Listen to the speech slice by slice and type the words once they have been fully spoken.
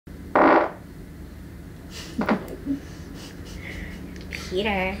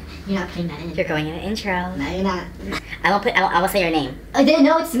Peter. You're not putting that in. You're going in the intro. No, you're not. I will say your name. I didn't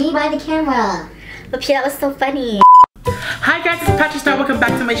know it's me behind the camera. But Peter, that was so funny. Hi guys, it's PatrickStarrr. Welcome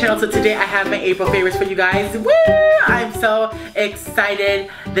back to my channel. So today I have my April favorites for you guys. Woo! I'm so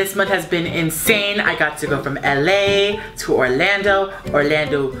excited. This month has been insane. I got to go from LA to Orlando,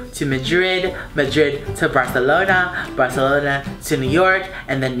 Orlando to Madrid, Madrid to Barcelona, Barcelona to New York,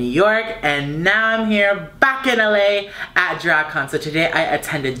 and then New York, and now I'm here back in LA at DragCon. So today I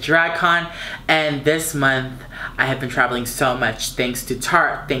attended DragCon, and this month I have been traveling so much thanks to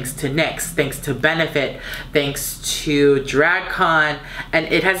Tarte, thanks to NYX, thanks to Benefit, thanks to DragCon, and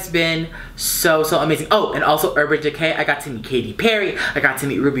it has been so amazing. Oh, and also Urban Decay. I got to meet Katy Perry, I got to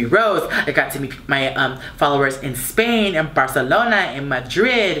meet Ruby Rose, I got to meet my followers in Spain, in Barcelona, in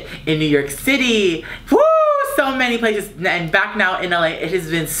Madrid, in New York City. Woo! So many places, and back now in LA. It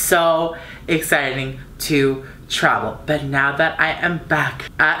has been so exciting to travel. But now that I am back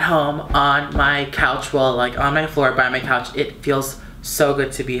at home on my couch, well, like on my floor by my couch, it feels so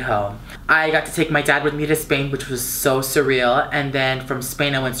good to be home. I got to take my dad with me to Spain, which was so surreal, and then from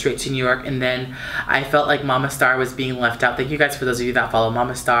Spain I went straight to New York, and then I felt like Mama Starr was being left out. Thank you guys for those of you that follow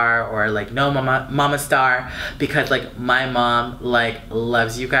Mama Starr or like know Mama Starr, because like my mom like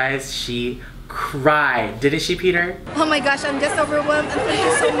loves you guys. She cried, didn't she, Peter? Oh my gosh, I'm just overwhelmed, and thank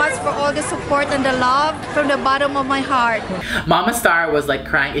you so much for all the support and the love from the bottom of my heart. Mama Starr was like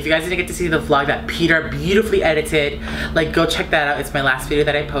crying. If you guys didn't get to see the vlog that Peter beautifully edited, like go check that out. It's my last video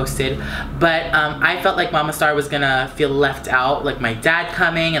that I posted. But I felt like Mama Starr was gonna feel left out, like my dad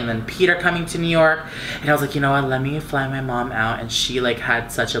coming and then Peter coming to New York, and I was like, you know what, let me fly my mom out, and she like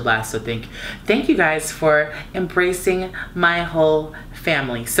had such a blast. So thank you guys for embracing my whole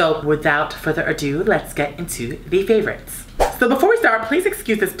family. So without further ado, let's get into the favorites. So before we start, please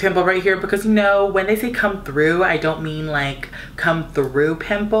excuse this pimple right here, because you know when they say come through, I don't mean like come through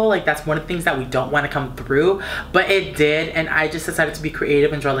pimple. Like that's one of the things that we don't want to come through, but it did, and I just decided to be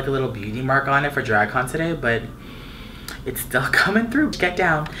creative and draw like a little beauty mark on it for DragCon today, but it's still coming through. Get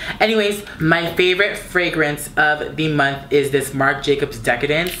down. Anyways, my favorite fragrance of the month is this Marc Jacobs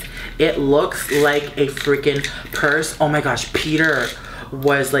Decadence. It looks like a freaking purse. Oh my gosh, Peter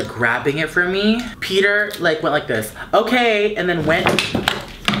was like grabbing it for me. Peter like went like this, okay, and then went,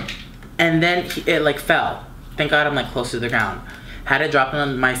 and then it like fell. Thank God I'm like close to the ground. Had it dropped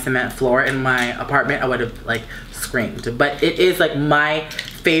on my cement floor in my apartment, I would have like screamed. But it is like my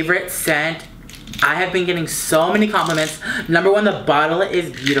favorite scent. I have been getting so many compliments. Number one, the bottle is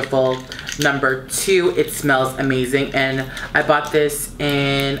beautiful. Number two, it smells amazing, and I bought this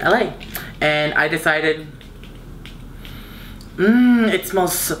in LA, and I decided it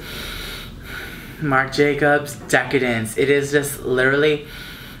smells so Marc Jacobs Decadence. It is just literally,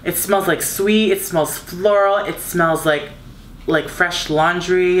 it smells like sweet, it smells floral, it smells like fresh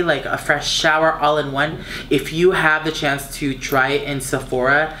laundry, like a fresh shower all in one. If you have the chance to try it in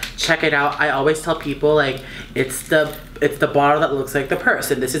Sephora, check it out. I always tell people like it's the bottle that looks like the purse,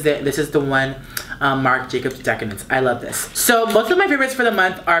 and this is it. This is the one, Marc Jacobs Decadence. I love this. So most of my favorites for the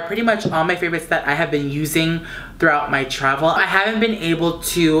month are pretty much all my favorites that I have been using throughout my travel. I haven't been able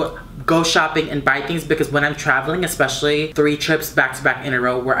to go shopping and buy things because when I'm traveling, especially 3 trips back to back in a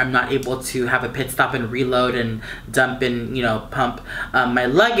row where I'm not able to have a pit stop and reload and dump and, you know, pump my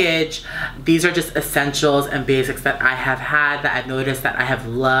luggage, these are just essentials and basics that I have had, that I've noticed that I have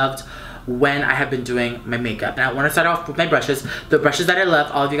loved when I have been doing my makeup. And I want to start off with my brushes. The brushes that I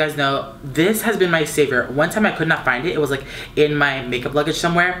love, all of you guys know, this has been my savior. One time I could not find it. It was like in my makeup luggage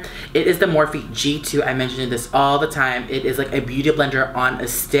somewhere. It is the Morphe G2. I mention this all the time. It is like a beauty blender on a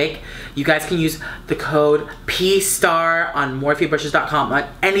stick. You guys can use the code PSTARRR on morphebrushes.com on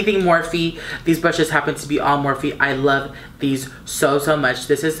anything Morphe. These brushes happen to be all Morphe. I love these so much.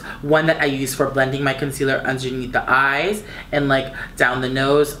 This is one that I use for blending my concealer underneath the eyes and like down the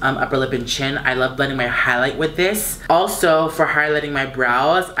nose, upper lip and chin. I love blending my highlight with this. Also for highlighting my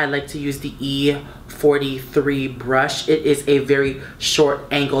brows, I like to use the E43 brush. It is a very short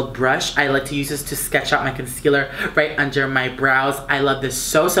angled brush. I like to use this to sketch out my concealer right under my brows. I love this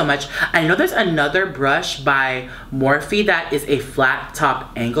so much. I know there's another brush by Morphe that is a flat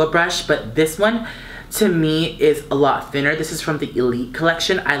top angle brush, but this one to me is a lot thinner. This is from the Elite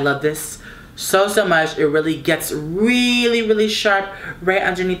collection. I love this so much. It really gets really sharp right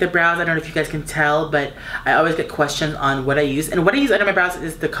underneath the brows. I don't know if you guys can tell, but I always get questions on what I use, and what I use under my brows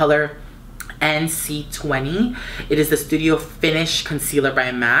is the color NC20. It is the Studio Finish Concealer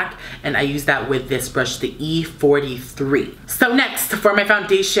by MAC, and I use that with this brush, the E43. So next, for my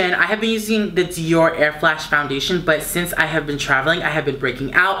foundation, I have been using the Dior Air Flash foundation, but since I have been traveling, I have been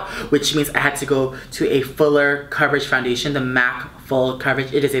breaking out, which means I had to go to a fuller coverage foundation, the MAC Full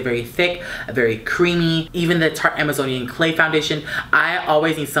Coverage. It is a very thick, a very creamy. Even the Tarte Amazonian Clay foundation, I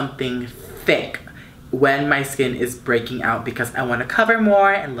always need something thick when my skin is breaking out because I want to cover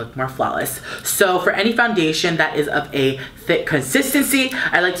more and look more flawless. So for any foundation that is of a thick consistency,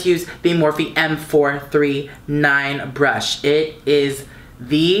 I like to use the Morphe M439 brush. It is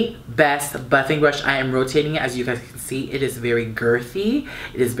the best buffing brush. I am rotating it, as you guys can see. It is very girthy,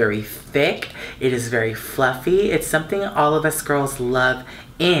 it is very thick, it is very fluffy. It's something all of us girls love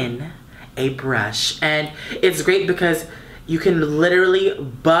in a brush, and it's great because you can literally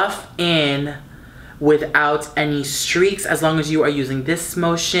buff in without any streaks as long as you are using this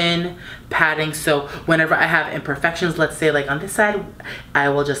motion padding. So whenever I have imperfections, let's say like on this side, I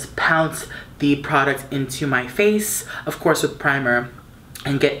will just pounce the product into my face, of course with primer,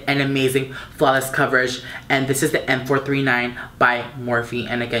 and get an amazing flawless coverage. And this is the M439 by Morphe,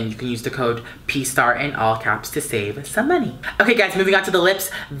 and again, you can use the code PSTARRR in all caps to save some money. Okay guys, moving on to the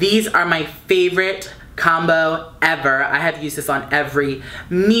lips. These are my favorite combo ever. I have used this on every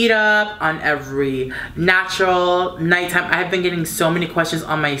meetup, on every natural nighttime. I have been getting so many questions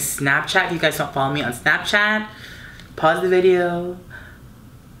on my Snapchat. If you guys don't follow me on Snapchat, pause the video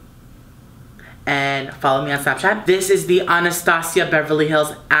and follow me on Snapchat. This is the Anastasia Beverly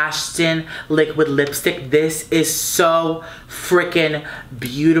Hills Ashton liquid lipstick. This is so freaking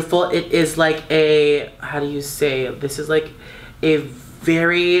beautiful. It is like a, how do you say, this is like a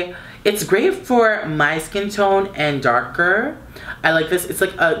very, it's great for my skin tone and darker. I like this. It's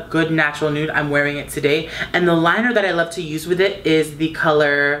like a good natural nude. I'm wearing it today. And the liner that I love to use with it is the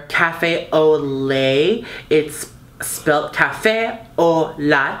color Cafe Au Lait. It's spelled Cafe Au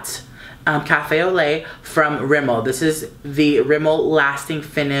Lat. Cafe Au Lait from Rimmel. This is the Rimmel Lasting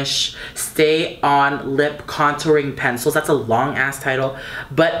Finish Stay On Lip Contouring Pencils. That's a long ass title,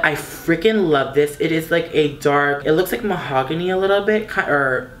 but I freaking love this. It is like a dark, it looks like mahogany a little bit,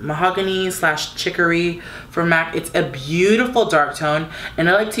 or mahogany slash chicory from MAC. It's a beautiful dark tone, and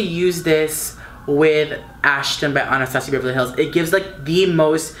I like to use this with Ashton by Anastasia Beverly Hills. It gives like the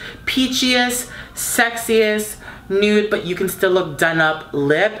most peachiest, sexiest nude, but you can still look done up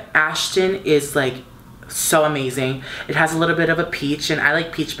lip. Ashton is like so amazing. It has a little bit of a peach, and I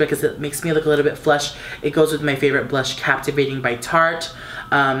like peach because it makes me look a little bit flush. It goes with my favorite blush, Captivating by Tarte.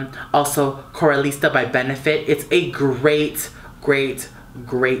 Also Coralista by Benefit. It's a great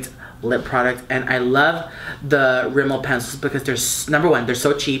lip product, and I love the Rimmel pencils because they're, number one, they're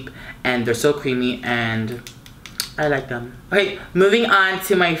so cheap and they're so creamy, and I like them. Okay, moving on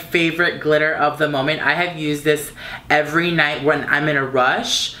to my favorite glitter of the moment. I have used this every night when I'm in a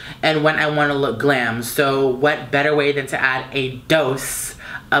rush and when I want to look glam. So what better way than to add a dose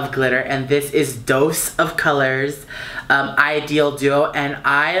of glitter? And this is Dose of Colors Ideal Duo, and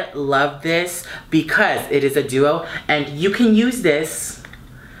I love this because it is a duo, and you can use this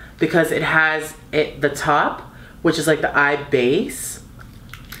because it has the top, which is like the eye base,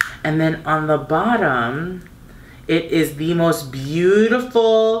 and then on the bottom it is the most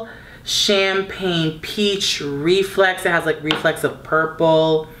beautiful champagne peach reflex. It has like reflex of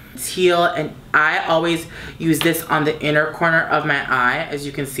purple, teal, and I always use this on the inner corner of my eye. As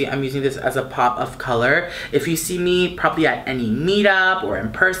you can see, I'm using this as a pop of color. If you see me probably at any meetup or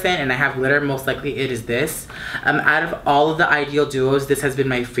in person and I have glitter, most likely it is this. Out of all of the Ideal Duos, this has been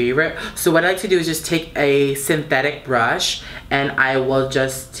my favorite. So what I like to do is just take a synthetic brush, and I will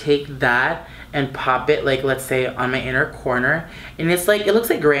just take that and pop it, like let's say on my inner corner, and it's like, it looks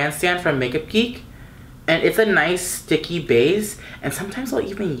like Grandstand from Makeup Geek, and it's a nice sticky base. And sometimes I'll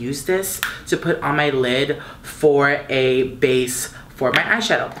even use this to put on my lid for a base for my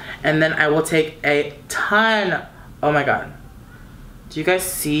eyeshadow. And then I will take a ton, oh my god, do you guys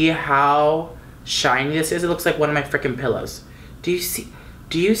see how shiny this is? It looks like one of my freaking pillows. Do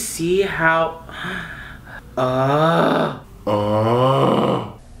you see how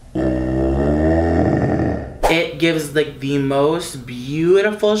it gives like the most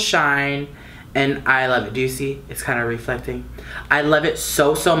beautiful shine, and I love it. Do you see? It's kind of reflecting. I love it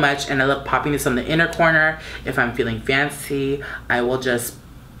so much, and I love popping this on the inner corner. If I'm feeling fancy, I will just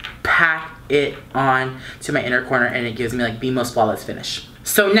pack it on to my inner corner, and it gives me like the most flawless finish.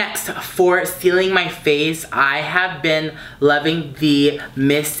 So next, for sealing my face, I have been loving the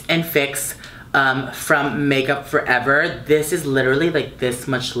Mist and Fix from Makeup Forever. This is literally like this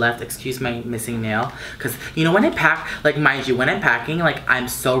much left. Excuse my missing nail. Because, you know, when I pack, like, mind you, when I'm packing, like, I'm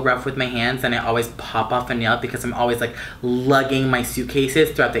so rough with my hands and I always pop off a nail because I'm always, like, lugging my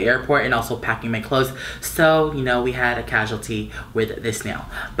suitcases throughout the airport and also packing my clothes. So, you know, we had a casualty with this nail.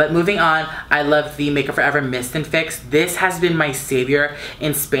 But moving on, I love the Makeup Forever Mist and Fix. This has been my savior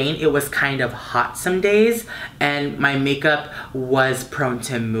in Spain. It was kind of hot some days and my makeup was prone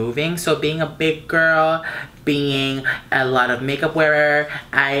to moving. So being a big girl, being a lot of makeup wearer,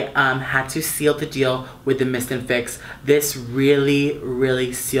 I had to seal the deal with the Mist and Fix. This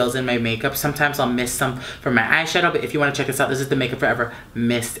really seals in my makeup. Sometimes I'll miss some for my eyeshadow, but if you want to check this out, this is the Makeup Forever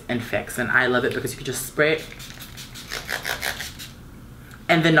Mist and Fix. And I love it because you can just spray it.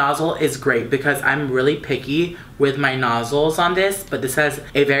 And the nozzle is great because I'm really picky with my nozzles on this, but this has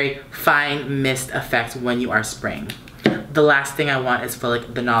a very fine mist effect when you are spraying. The last thing I want is for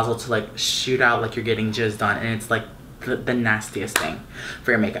like the nozzle to like shoot out like you're getting jizzed on, and it's like the nastiest thing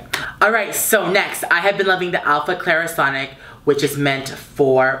for your makeup. Alright, so next, I have been loving the Alpha Clarisonic, which is meant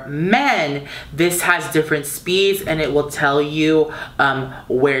for men. This has different speeds and it will tell you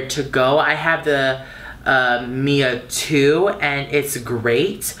where to go. I have the Mia 2 and it's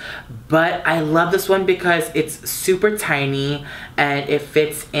great, but I love this one because it's super tiny and it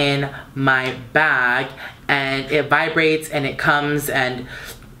fits in my bag and it vibrates and it comes, and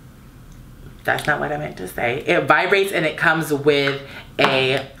that's not what I meant to say. It vibrates and it comes with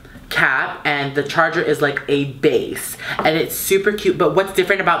a cap and the charger is like a base and it's super cute. But what's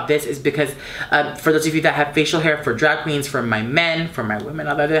different about this is because for those of you that have facial hair, for drag queens, for my men, for my women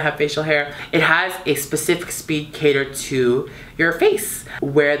out there that have facial hair, it has a specific speed catered to your face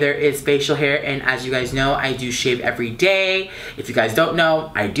where there is facial hair. And as you guys know, I do shave every day. If you guys don't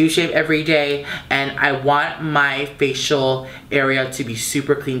know, I do shave every day and I want my facial area to be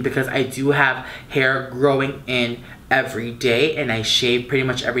super clean because I do have hair growing in every day and I shave pretty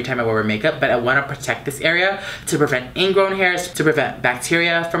much every time I wear makeup, but I want to protect this area to prevent ingrown hairs, to prevent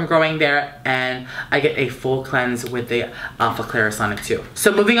bacteria from growing there, and I get a full cleanse with the Alpha Clarisonic too.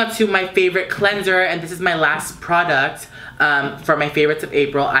 So moving on to my favorite cleanser, and this is my last product for my favorites of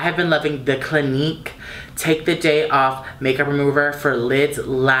April. I have been loving the Clinique Take the Day Off Makeup Remover for lids,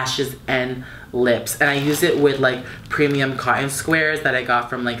 lashes, and lips, and I use it with like premium cotton squares that I got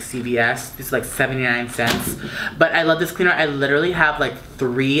from like CVS. It's like 79 cents, but I love this cleaner. I literally have like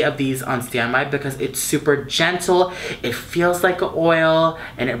 3 of these on standby because it's super gentle, it feels like an oil,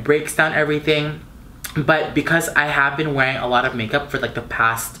 and it breaks down everything. But because I have been wearing a lot of makeup for like the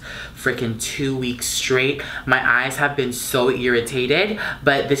past freaking 2 weeks straight, my eyes have been so irritated.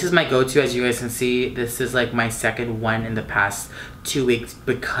 But this is my go-to. As you guys can see, this is like my second one in the past 2 weeks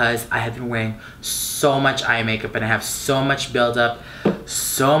because I have been wearing so much eye makeup and I have so much buildup,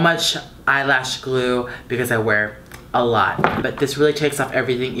 so much eyelash glue because I wear a lot. But this really takes off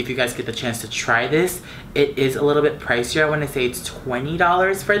everything. If you guys get the chance to try this, it is a little bit pricier. I want to say it's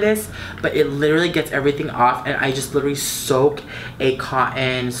 $20 for this, but it literally gets everything off, and I just literally soak a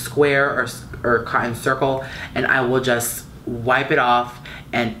cotton square or cotton circle and I will just wipe it off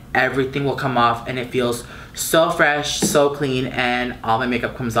and everything will come off and it feels so fresh, so clean, and all my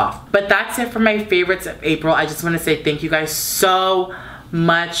makeup comes off. But that's it for my favorites of April. I just want to say thank you guys so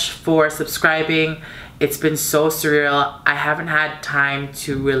much for subscribing. It's been so surreal. I haven't had time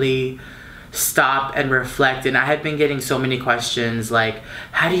to really stop and reflect, and I have been getting so many questions like,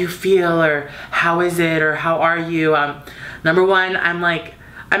 how do you feel, or how is it, or how are you? Number one,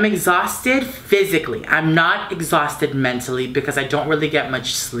 I'm exhausted physically. I'm not exhausted mentally because I don't really get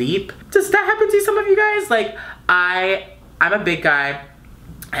much sleep. Does that happen to some of you guys? Like, I'm a big guy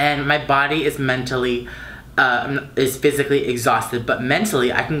and my body is physically exhausted, but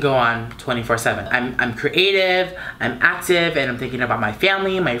mentally I can go on 24/7. I'm creative, I'm active, and I'm thinking about my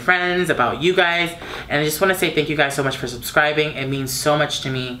family, my friends, about you guys. And I just want to say thank you guys so much for subscribing. It means so much to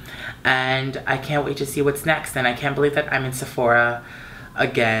me, and I can't wait to see what's next. And I can't believe that I'm in Sephora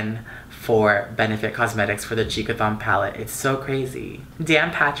again for Benefit Cosmetics for the Cheekathon palette. It's so crazy. Damn,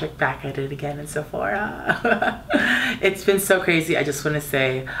 Patrick, back at it again in Sephora. It's been so crazy. I just want to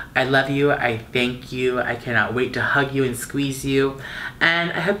say I love you, I thank you, I cannot wait to hug you and squeeze you,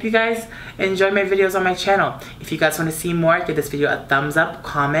 and I hope you guys enjoy my videos on my channel. If you guys want to see more, give this video a thumbs up,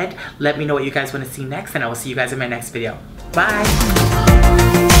 comment, let me know what you guys want to see next, and I will see you guys in my next video.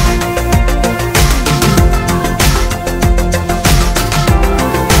 Bye!